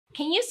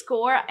Can you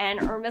score an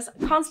Hermes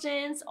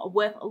Constance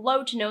with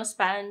low to no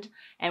spend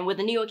and with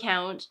a new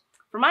account?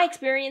 From my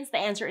experience, the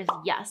answer is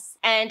yes.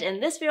 And in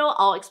this video,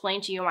 I'll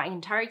explain to you my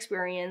entire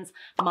experience,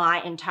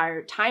 my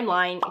entire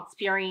timeline,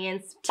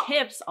 experience,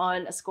 tips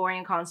on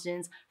scoring a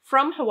Constance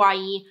from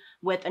Hawaii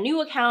with a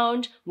new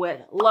account with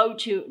low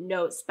to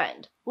no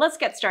spend. Let's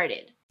get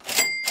started.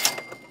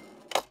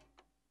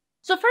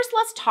 So first,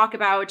 let's talk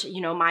about,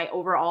 my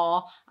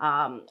overall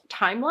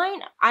timeline.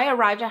 I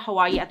arrived at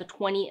Hawaii at the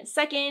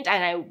 22nd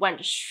and I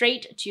went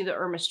straight to the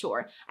Hermes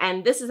store.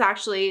 And this is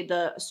actually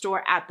the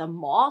store at the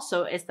mall.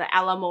 So it's the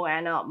Ala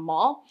Moana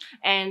Mall.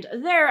 And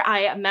there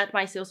I met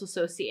my sales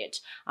associate.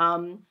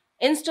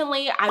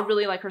 Instantly, I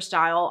really like her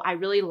style. I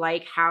really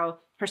like how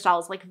her style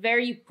is like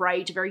very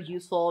bright, very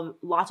youthful,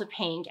 lots of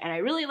pink, and I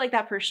really like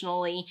that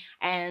personally,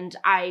 and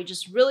I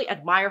just really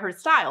admire her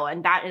style,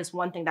 and that is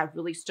one thing that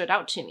really stood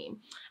out to me.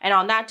 And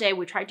on that day,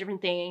 we tried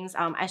different things.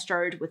 I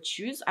started with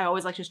shoes. I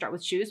always like to start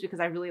with shoes because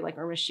I really like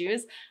Hermes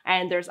shoes,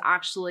 and there's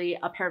actually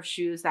a pair of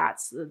shoes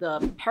that's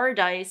the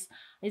Paradise.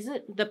 Is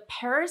it the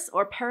Paris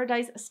or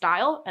Paradise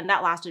style? And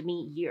that lasted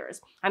me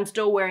years. I'm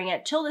still wearing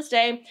it till this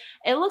day.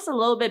 It looks a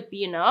little bit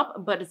beaten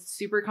up, but it's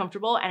super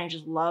comfortable and I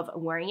just love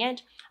wearing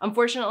it.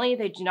 Unfortunately,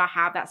 they do not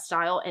have that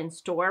style in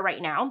store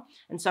right now.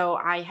 And so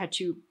I had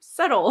to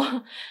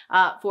settle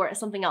for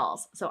something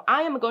else. So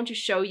I am going to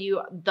show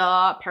you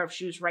the pair of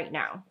shoes right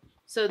now.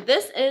 So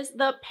this is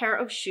the pair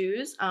of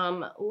shoes.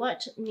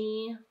 Let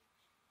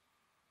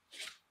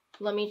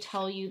me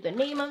tell you the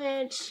name of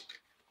it.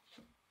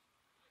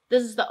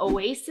 This is the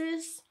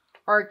Oasis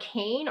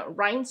Arcane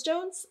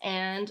Rhinestones,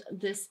 and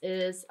this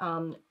is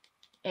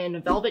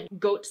in velvet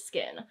goat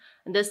skin.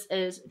 And this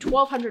is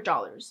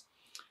 $1,200.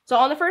 So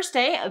on the first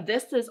day,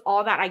 this is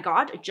all that I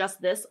got,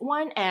 just this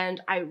one,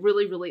 and I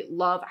really, really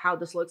love how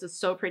this looks. It's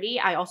so pretty.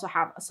 I also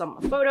have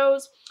some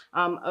photos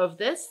of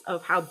this,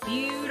 of how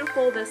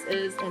beautiful this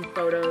is in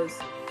photos.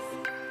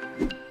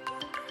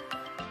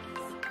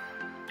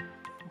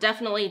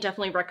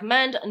 Definitely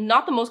recommend.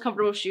 Not the most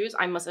comfortable shoes,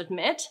 I must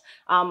admit.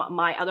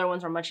 My other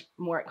ones are much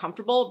more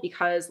comfortable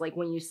because like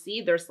when you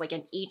see there's like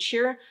an H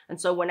here, and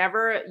so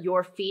whenever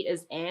your feet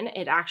is in,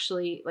 it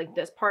actually like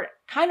this part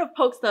kind of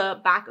pokes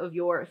the back of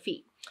your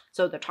feet.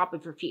 So the top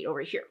of your feet over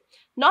here.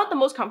 Not the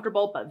most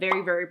comfortable, but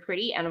very, very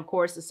pretty. And of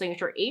course the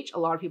signature H, a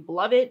lot of people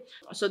love it.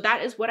 So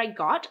that is what I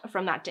got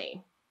from that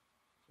day.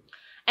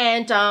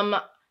 And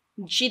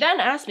she then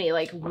asked me,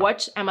 like,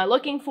 what am I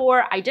looking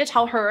for? I did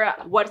tell her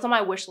what's on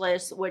my wish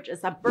list, which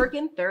is a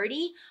Birkin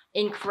 30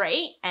 in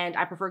Cray, and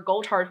I prefer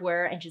gold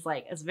hardware. And she's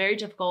like, it's very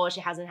difficult. She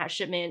hasn't had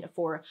shipment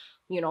for,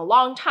 a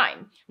long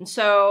time. And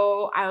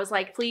so I was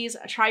like, please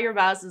try your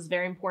best. This is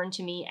very important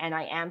to me. And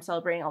I am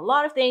celebrating a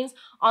lot of things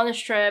on this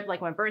trip,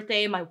 like my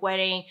birthday, my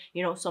wedding,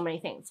 so many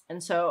things.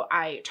 And so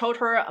I told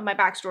her my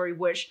backstory,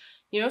 which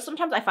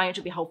sometimes I find it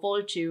to be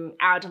helpful to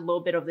add a little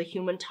bit of the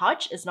human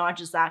touch. It's not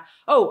just that,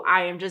 oh,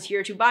 I am just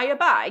here to buy a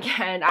bag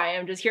and I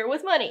am just here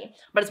with money.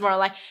 But it's more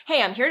like,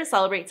 hey, I'm here to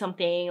celebrate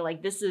something.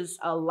 Like this is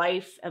a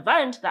life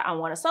event that I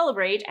want to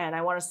celebrate and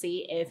I want to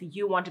see if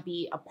you want to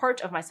be a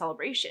part of my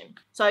celebration.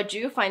 So I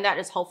do find that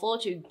it's helpful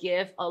to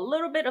give a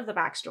little bit of the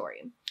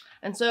backstory.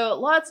 And so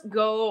let's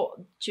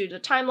go to the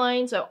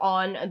timeline. So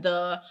on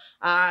the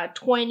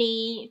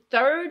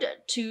 23rd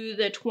to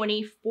the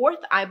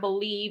 24th, I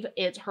believe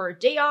it's her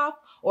day off.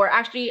 Or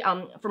actually,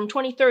 from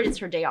 23rd, it's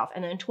her day off.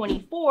 And then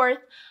 24th,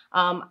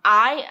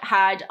 I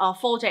had a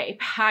full day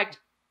packed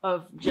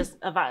of just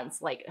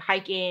events like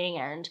hiking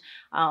and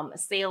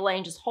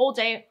sailing, just whole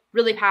day,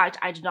 really packed.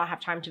 I did not have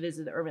time to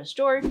visit the Hermes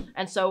store.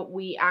 And so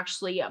we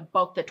actually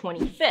booked the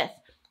 25th.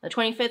 The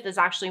 25th is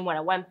actually when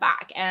I went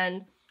back.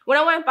 And when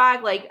I went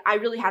back, like I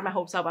really had my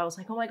hopes up. I was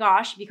like, oh my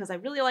gosh, because I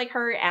really like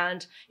her.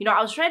 And,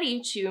 I was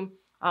ready to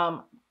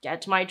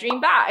get my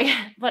dream bag.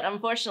 But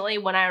unfortunately,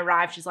 when I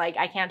arrived, she's like,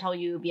 I can't tell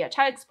you via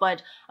text,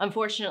 but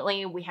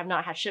unfortunately, we have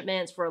not had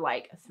shipments for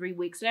like 3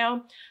 weeks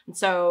now. And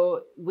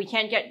so we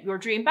can't get your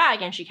dream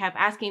bag. And she kept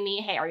asking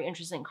me, hey, are you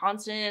interested in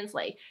Constance?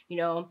 Like,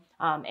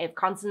 if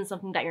Constance is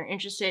something that you're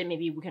interested in,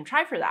 maybe we can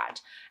try for that.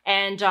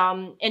 And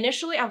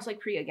initially, I was like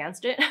pretty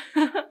against it.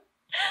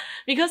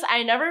 Because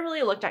I never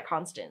really looked at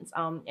Constance.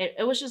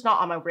 It was just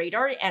not on my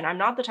radar, and I'm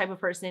not the type of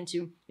person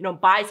to,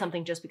 buy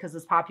something just because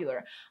it's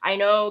popular. I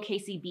know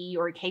KCB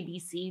or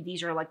KBC,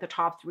 these are like the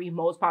top 3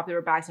 most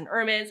popular bags in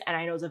Hermes, and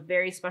I know it's a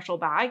very special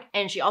bag.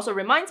 And she also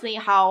reminds me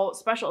how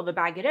special of a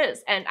bag it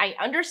is. And I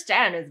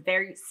understand it's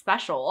very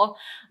special,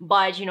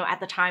 but at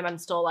the time I'm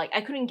still like, I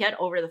couldn't get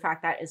over the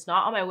fact that it's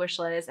not on my wish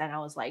list, and I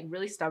was like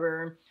really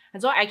stubborn.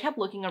 And so I kept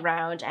looking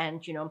around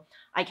and,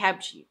 I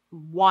kept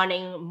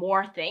wanting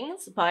more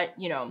things, but,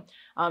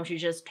 she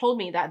just told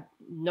me that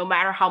no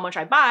matter how much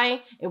I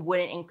buy, it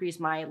wouldn't increase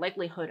my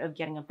likelihood of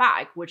getting a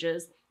bag, which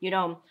is,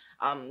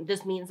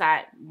 this means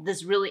that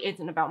this really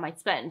isn't about my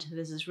spend.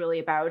 This is really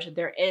about,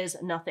 there is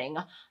nothing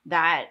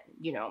that,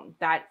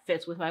 that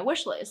fits with my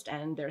wish list,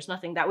 and there's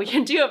nothing that we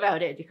can do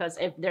about it, because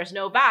if there's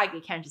no bag,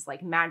 you can't just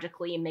like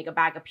magically make a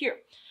bag appear.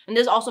 And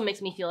this also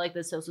makes me feel like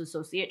the sales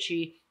associate,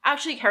 she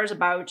actually cares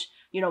about,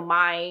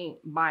 my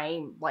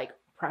like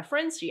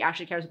preference. She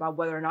actually cares about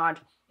whether or not,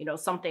 you know,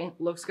 something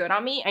looks good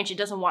on me, and she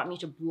doesn't want me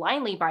to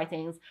blindly buy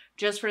things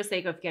just for the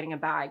sake of getting a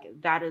bag.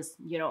 That is,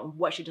 you know,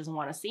 what she doesn't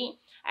want to see.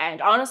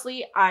 And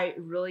honestly, I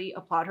really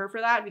applaud her for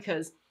that,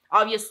 because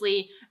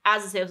obviously,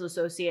 as a sales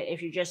associate, if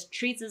she just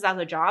treats this as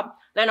a job,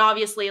 then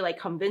obviously like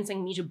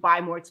convincing me to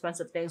buy more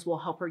expensive things will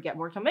help her get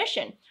more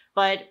commission.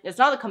 But it's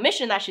not the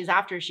commission that she's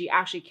after. She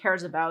actually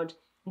cares about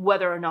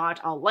whether or not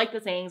I'll like the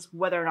things,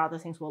 whether or not the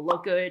things will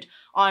look good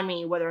on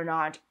me, whether or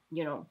not,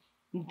 you know,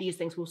 these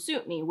things will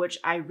suit me, which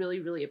I really,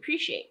 really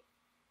appreciate.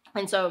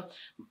 And so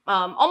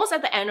almost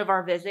at the end of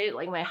our visit,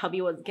 like my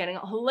hubby was getting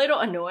a little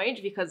annoyed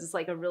because it's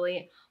like a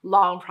really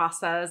long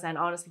process, and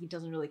honestly he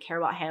doesn't really care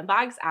about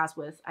handbags, as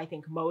with I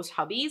think most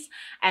hubbies.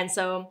 And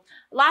so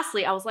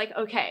lastly I was like,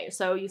 okay,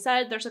 so you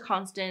said there's a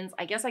Constance,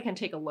 I guess I can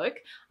take a look.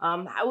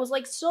 I was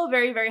like still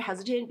very, very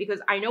hesitant because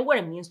I know what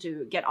it means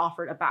to get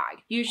offered a bag.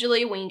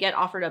 Usually when you get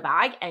offered a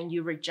bag and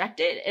you reject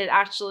it, it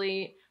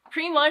actually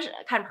pretty much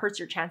kind of hurts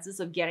your chances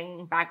of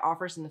getting bag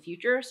offers in the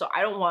future. So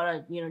I don't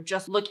want to, you know,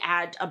 just look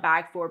at a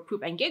bag for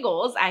poop and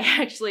giggles. I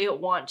actually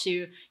want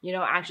to, you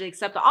know, actually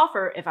accept the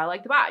offer if I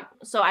like the bag.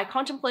 So I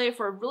contemplated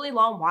for a really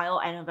long while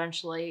and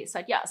eventually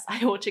said, yes,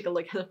 I will take a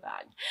look at the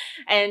bag.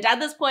 And at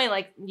this point,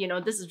 like, you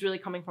know, this is really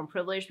coming from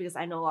privilege, because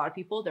I know a lot of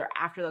people, they're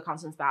after the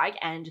Constance bag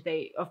and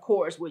they of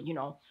course would, you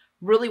know,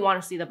 really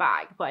want to see the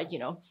bag. But, you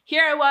know,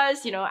 here I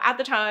was, you know, at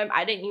the time,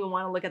 I didn't even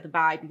want to look at the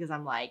bag because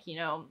I'm like, you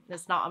know,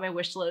 it's not on my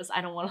wish list.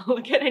 I don't want to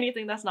look at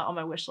anything that's not on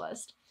my wish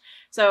list.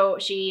 So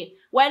she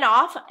went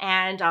off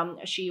and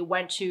she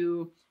went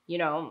to, you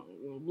know,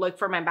 look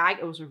for my bag.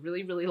 It was a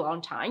really, really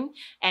long time.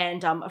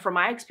 And from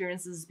my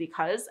experiences,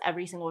 because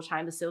every single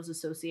time the sales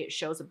associate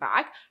shows a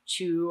bag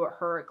to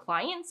her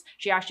clients,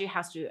 she actually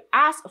has to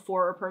ask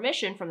for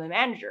permission from the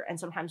manager. And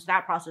sometimes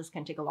that process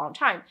can take a long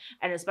time.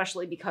 And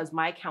especially because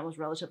my account was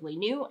relatively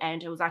new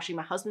and it was actually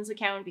my husband's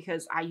account,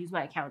 because I use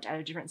my account at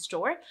a different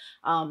store.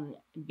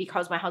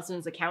 Because my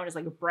husband's account is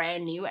like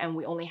brand new and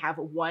we only have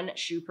one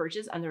shoe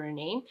purchase under a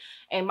name,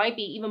 it might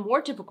be even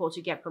more difficult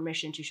to get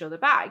permission to show the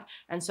bag.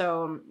 And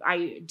so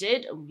I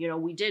did, you know,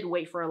 we did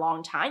wait for a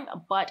long time,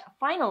 but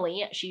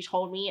finally she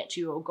told me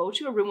to go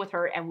to a room with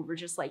her and we were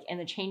just like in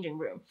the changing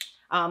room.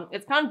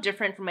 It's kind of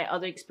different from my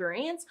other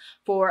experience.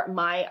 For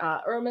my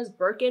Hermes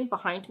Birkin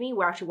behind me,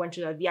 we actually went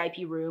to a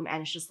VIP room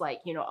and it's just like,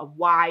 you know, a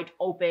wide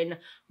open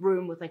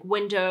room with like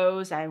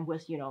windows and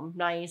with, you know,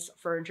 nice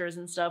furnitures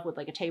and stuff with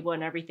like a table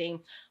and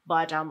everything.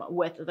 But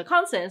with the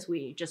Constance,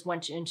 we just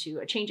went into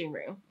a changing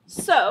room.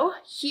 So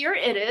here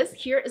it is.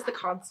 Here is the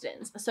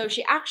Constance. So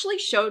she actually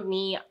showed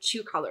me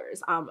two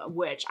colors,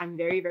 which I'm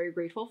very, very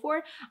grateful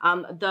for.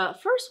 The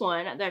first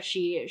one that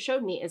she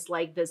showed me is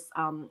like this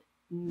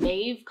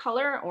mauve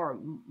color, or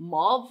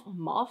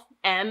mauve,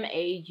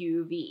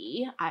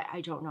 M-A-U-V-E. I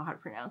don't know how to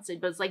pronounce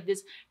it, but it's like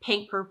this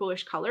pink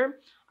purplish color.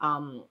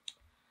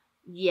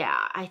 Yeah,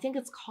 I think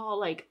it's called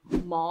like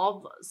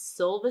mauve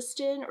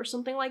Sylveston or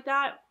something like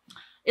that.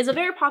 It's a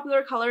very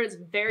popular color. It's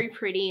very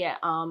pretty.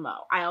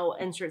 I'll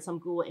insert some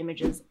Google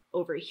images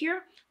over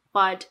here,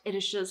 but it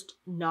is just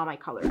not my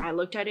color. I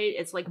looked at it.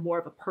 It's like more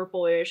of a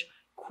purplish,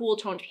 cool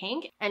toned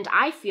pink. And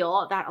I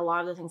feel that a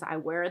lot of the things I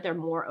wear, they're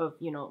more of,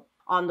 you know,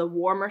 on the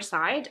warmer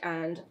side.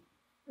 And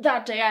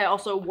that day I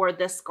also wore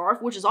this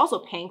scarf, which is also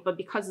pink, but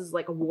because it's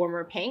like a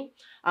warmer pink,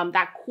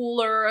 that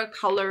cooler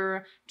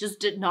color just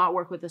did not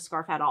work with the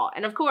scarf at all.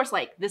 And of course,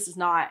 like, this is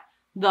not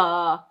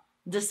the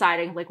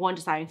one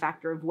deciding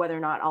factor of whether or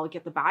not I'll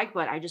get the bag,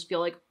 but I just feel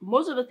like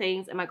most of the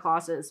things in my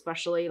closet,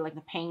 especially like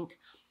the pink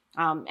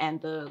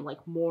and the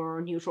like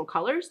more neutral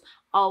colors,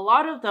 a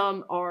lot of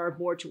them are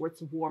more towards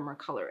the warmer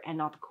color and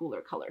not the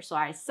cooler color. So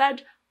I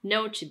said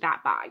no to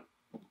that bag.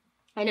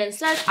 And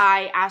instead,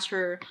 I asked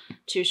her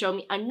to show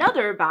me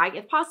another bag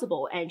if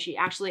possible. And she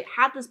actually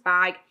had this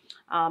bag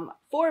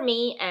for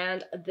me.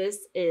 And this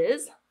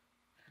is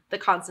the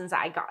Constance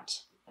I got.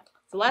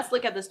 So let's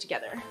look at this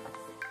together.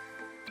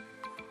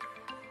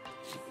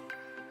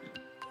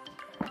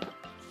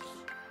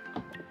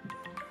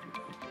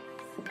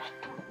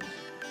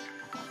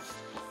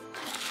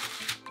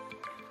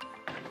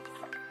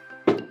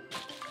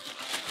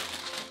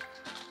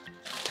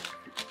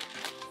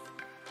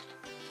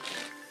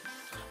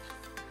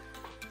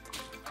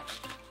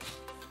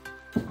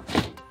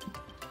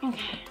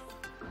 Okay,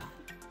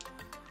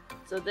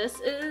 so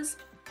this is,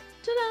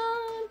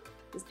 ta-da,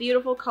 this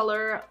beautiful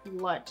color.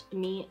 Let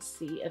me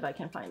see if I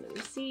can find the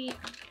receipt.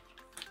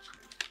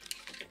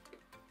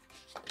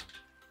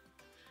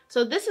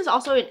 So this is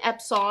also an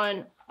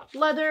Epson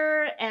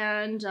leather,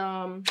 and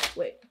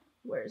wait,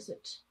 where is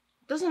it?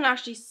 It doesn't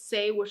actually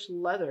say which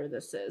leather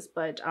this is,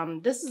 but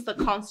this is the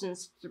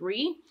Constance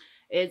 3.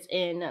 It's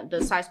in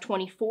the size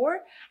 24,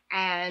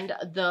 and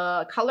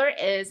the color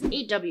is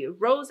 8W,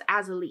 Rose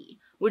Azalea,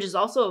 which is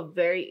also a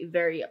very,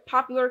 very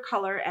popular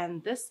color,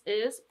 and this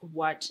is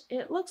what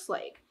it looks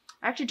like.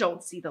 I actually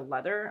don't see the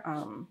leather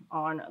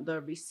on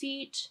the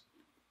receipt.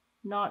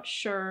 Not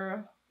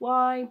sure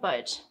why,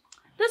 but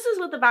this is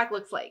what the bag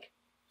looks like.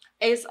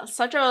 It's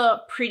such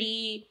a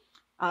pretty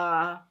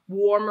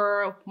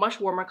warmer, much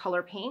warmer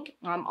color pink.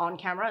 On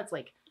camera, it's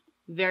like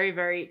very,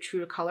 very true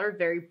to color,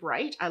 very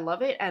bright. I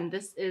love it. And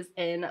this is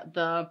in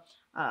the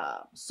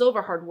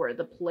silver hardware,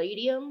 the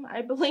palladium,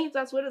 I believe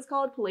that's what it's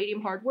called,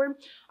 palladium hardware.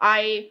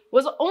 I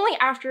was only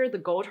after the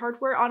gold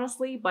hardware,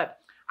 honestly, but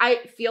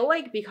I feel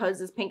like because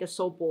this pink is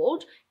so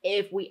bold,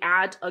 if we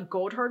add a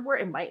gold hardware,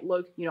 it might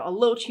look, you know, a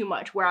little too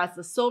much, whereas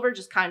the silver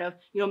just kind of,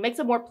 you know, makes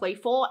it more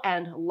playful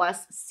and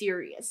less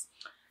serious.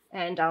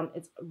 And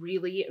it's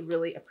really,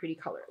 really a pretty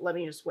color. Let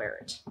me just wear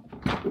it.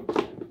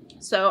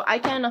 So I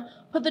can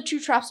put the two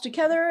straps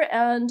together,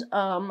 and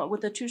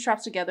with the two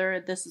straps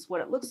together, this is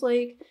what it looks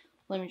like.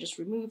 Let me just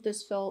remove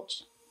this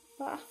felt.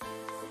 Here.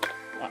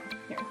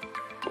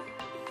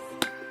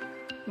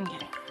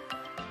 Okay.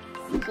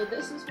 So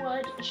this is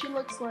what she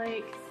looks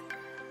like.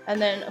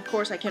 And then of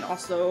course I can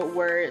also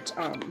wear it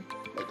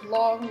like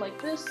long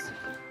like this.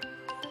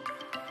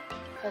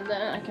 And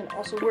then I can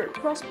also wear it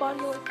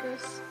crossbody like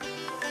this.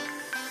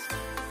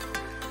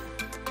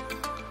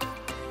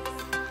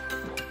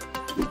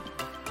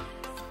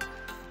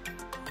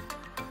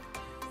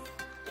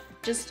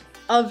 Just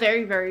a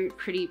very, very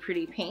pretty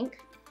pink.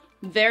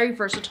 Very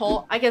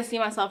versatile. I can see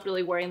myself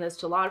really wearing this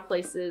to a lot of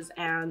places,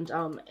 and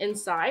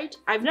inside,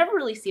 I've never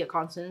really seen a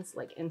Constance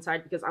like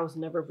inside because I was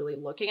never really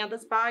looking at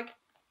this bag.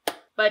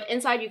 But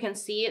inside you can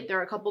see there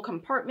are a couple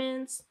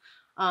compartments,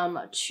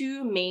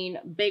 two main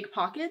big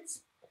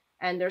pockets,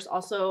 and there's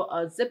also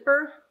a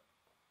zipper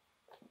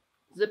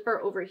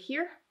over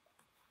here.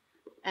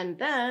 And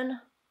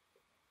then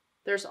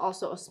there's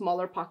also a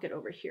smaller pocket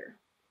over here.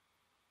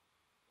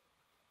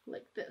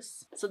 Like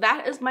this. So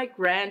that is my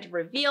grand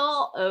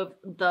reveal of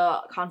the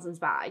Constance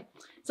bag.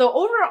 So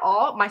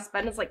overall, my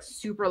spend is like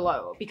super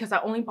low because I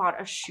only bought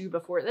a shoe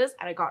before this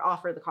and I got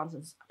offered the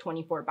Constance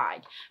 24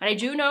 bag. And I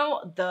do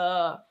know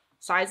the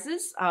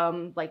sizes,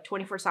 like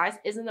 24 size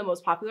isn't the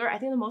most popular. I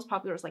think the most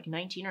popular is like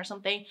 19 or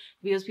something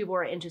because people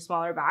are into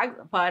smaller bags.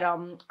 But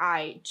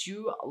I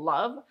do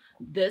love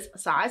this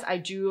size. I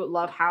do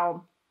love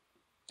how,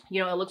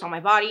 you know, it looks on my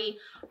body.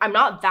 I'm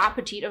not that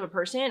petite of a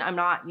person. I'm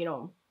not, you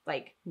know,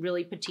 like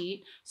really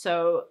petite,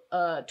 so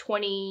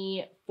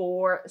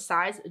 24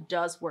 size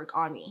does work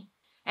on me.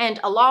 And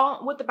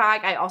along with the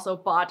bag, I also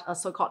bought a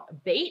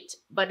so-called bait,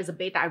 but it's a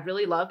bait that I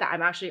really love that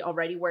I'm actually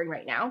already wearing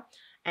right now.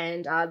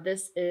 And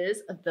this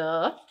is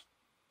the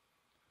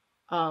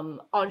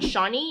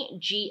Onshani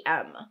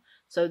GM.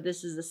 So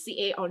this is the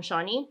CA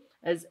Onshani,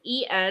 as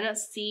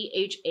ENCHAINEE.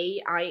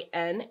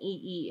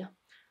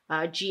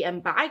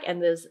 GM bag,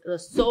 and this the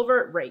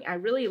silver ring. I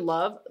really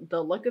love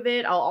the look of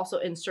it. I'll also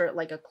insert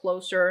like a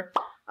closer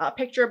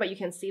picture, but you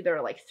can see there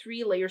are like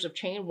 3 layers of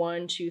chain,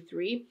 1, 2,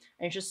 3,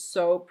 and it's just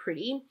so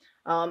pretty.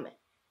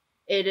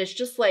 It is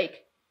just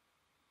like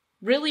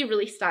really,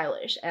 really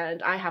stylish,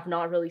 and I have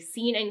not really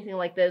seen anything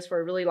like this for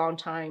a really long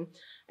time.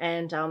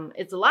 And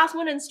it's the last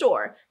one in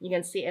store. You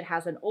can see it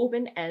has an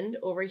open end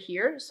over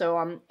here.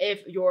 So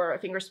if your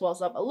finger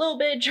swells up a little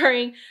bit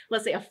during,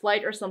 let's say, a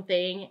flight or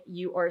something,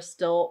 you are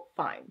still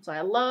fine. So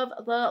I love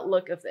the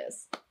look of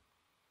this.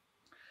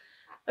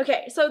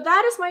 Okay, so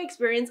that is my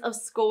experience of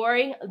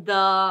scoring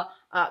the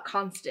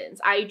Constance.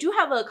 I do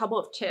have a couple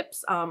of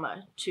tips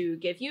to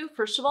give you.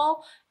 First of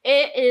all,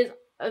 it is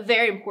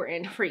very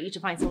important for you to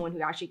find someone who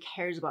actually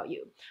cares about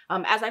you.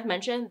 As I've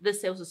mentioned,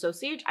 this sales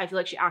associate, I feel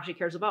like she actually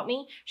cares about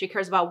me. She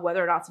cares about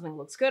whether or not something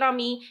looks good on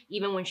me.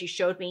 Even when she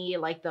showed me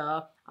like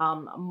the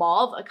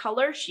mauve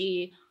color,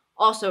 she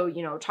also,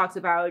 you know, talks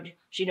about,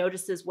 she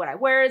notices what I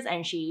wears,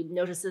 and she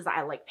notices that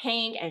I like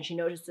pink, and she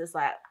notices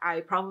that I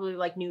probably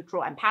like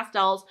neutral and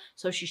pastels.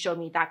 So she showed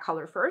me that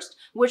color first,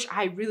 which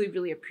I really,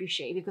 really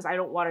appreciate because I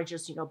don't want to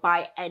just, you know,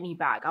 buy any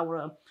bag. I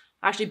want to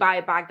actually buy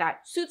a bag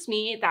that suits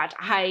me, that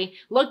I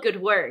look good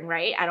wearing,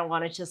 right? I don't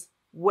want to just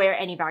wear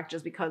any bag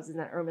just because it's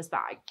an Hermes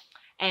bag.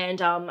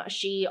 And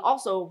she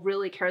also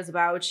really cares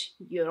about,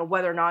 you know,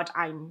 whether or not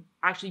I'm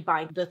actually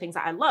buying the things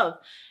that I love.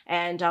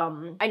 And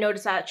I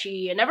noticed that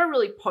she never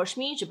really pushed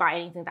me to buy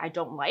anything that I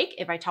don't like.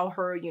 If I tell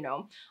her, you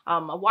know,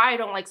 why I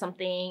don't like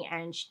something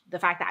and the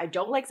fact that I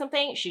don't like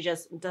something, she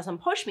just doesn't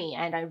push me.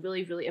 And I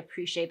really, really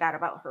appreciate that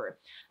about her.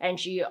 And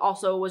she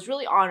also was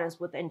really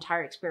honest with the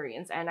entire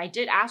experience. And I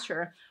did ask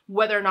her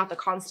whether or not the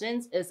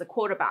Constance is a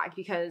quota bag,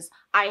 because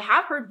I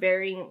have heard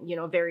varying, you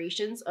know,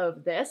 variations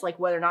of this, like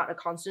whether or not a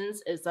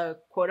Constance is a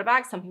quota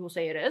bag. Some people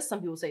say it is,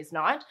 some people say it's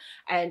not.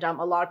 And a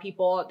lot of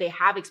people, they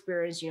have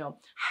experienced, you know,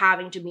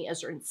 having to meet a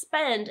certain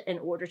spend in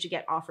order to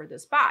get offered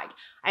this bag.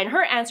 And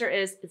her answer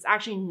is it's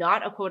actually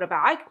not a quota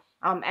bag.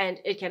 And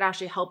it can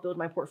actually help build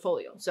my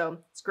portfolio. So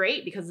it's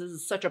great because this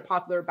is such a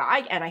popular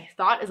bag, and I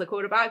thought it's a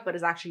quota bag, but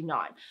it's actually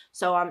not.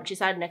 So she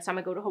said next time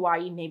I go to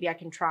Hawaii, maybe I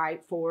can try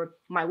for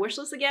my wish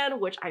list again,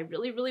 which I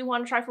really, really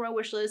want to try for my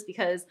wish list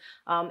because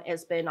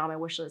it's been on my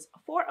wish list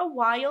for a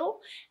while,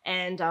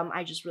 and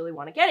I just really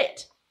want to get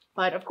it.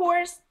 But of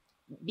course,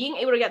 being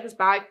able to get this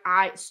bag,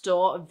 I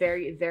still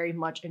very, very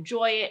much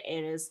enjoy it.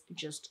 It is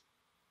just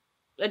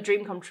a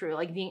dream come true,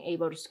 like being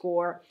able to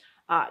score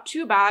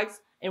 2 bags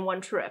in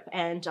one trip.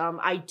 And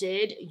I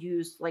did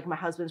use like my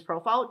husband's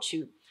profile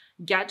to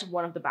get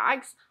one of the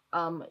bags.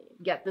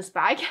 get this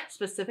bag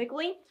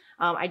specifically.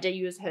 I did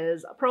use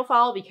his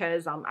profile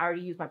because I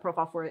already used my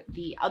profile for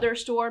the other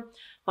store,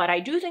 but I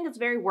do think it's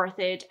very worth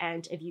it.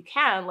 And if you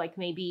can, like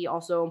maybe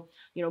also,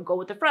 you know, go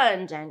with a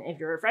friend. And if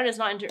your friend is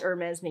not into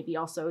Hermes, maybe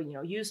also, you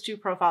know, use 2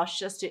 profiles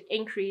just to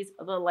increase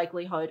the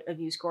likelihood of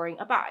you scoring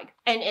a bag.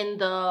 And in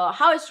the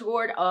how I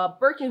scored a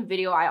Birkin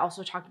video, I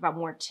also talked about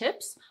more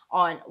tips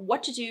on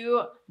what to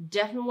do.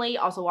 Definitely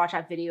also watch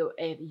that video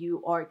if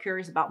you are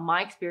curious about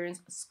my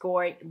experience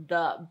scoring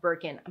the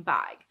Birkin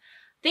bag.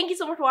 Thank you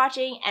so much for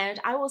watching, and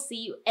I will see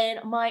you in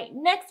my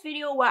next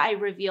video where I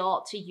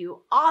reveal to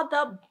you all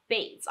the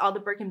baits, all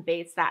the Birkin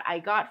baits that I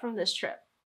got from this trip.